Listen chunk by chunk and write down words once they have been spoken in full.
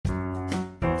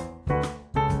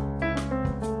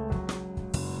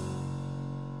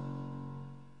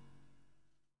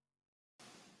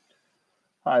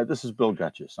Hi, this is Bill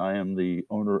Gutches. I am the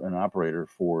owner and operator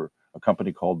for a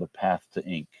company called The Path to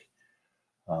Ink.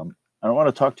 I want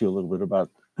to talk to you a little bit about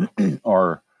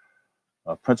our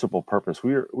principal purpose.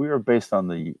 We are based on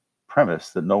the premise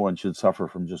that no one should suffer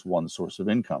from just one source of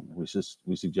income. We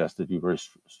suggest that you very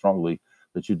strongly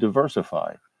that you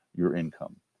diversify your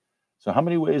income. So, how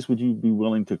many ways would you be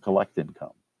willing to collect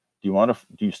income? Do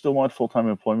you still want full-time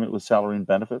employment with salary and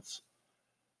benefits?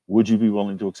 Would you be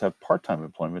willing to accept part-time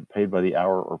employment paid by the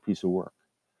hour or piece of work?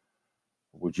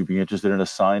 Would you be interested in a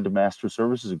signed master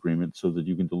services agreement so that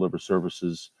you can deliver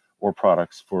services or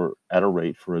products at a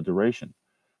rate for a duration?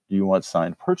 Do you want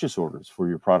signed purchase orders for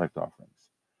your product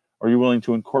offerings? Are you willing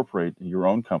to incorporate your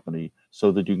own company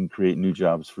so that you can create new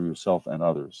jobs for yourself and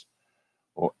others?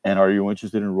 And are you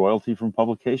interested in royalty from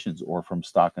publications or from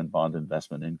stock and bond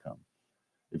investment income?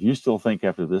 If you still think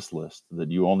after this list that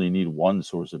you only need one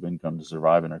source of income to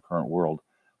survive in our current world,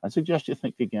 I suggest you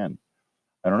think again.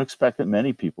 I don't expect that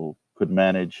many people could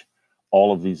manage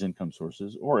all of these income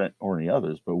sources or any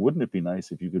others, but wouldn't it be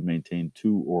nice if you could maintain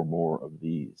two or more of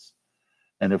these?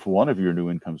 And if one of your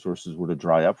new income sources were to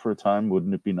dry up for a time,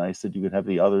 wouldn't it be nice that you could have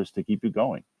the others to keep you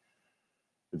going?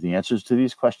 If the answers to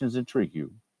these questions intrigue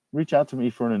you, reach out to me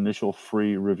for an initial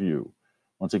free review.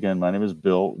 Once again, my name is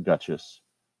Bill Gutches.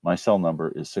 My cell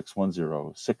number is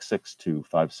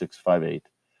 610-662-5658,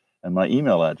 and my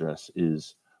email address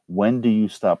is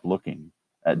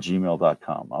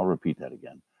whendoyoustop@gmail.com. I'll repeat that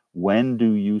again. When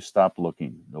do you stop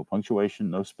looking? No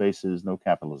punctuation, no spaces, no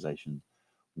capitalization.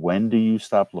 When do you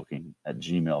stop looking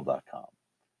 @gmail.com.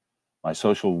 My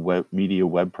social media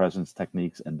web presence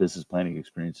techniques and business planning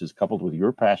experiences, coupled with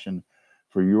your passion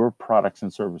for your products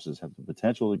and services, have the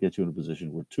potential to get you in a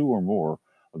position where two or more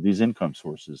of these income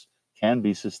sources can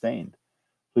be sustained.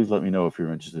 Please let me know if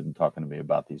you're interested in talking to me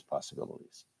about these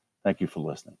possibilities. Thank you for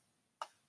listening.